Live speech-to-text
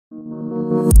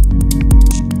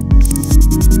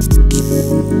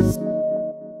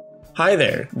Hi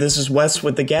there, this is Wes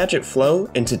with the Gadget Flow,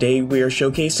 and today we are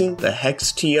showcasing the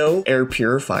Hextio air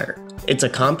purifier. It's a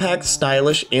compact,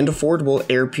 stylish, and affordable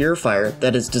air purifier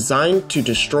that is designed to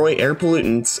destroy air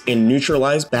pollutants and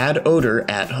neutralize bad odor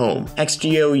at home.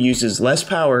 Hextio uses less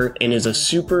power and is a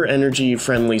super energy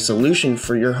friendly solution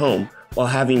for your home, while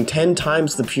having 10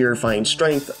 times the purifying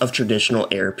strength of traditional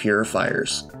air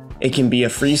purifiers. It can be a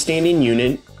freestanding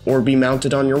unit or be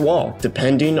mounted on your wall,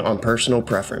 depending on personal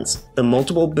preference. The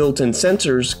multiple built-in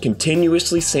sensors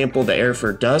continuously sample the air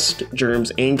for dust,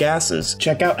 germs, and gases.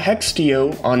 Check out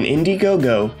Hextio on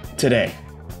Indiegogo today.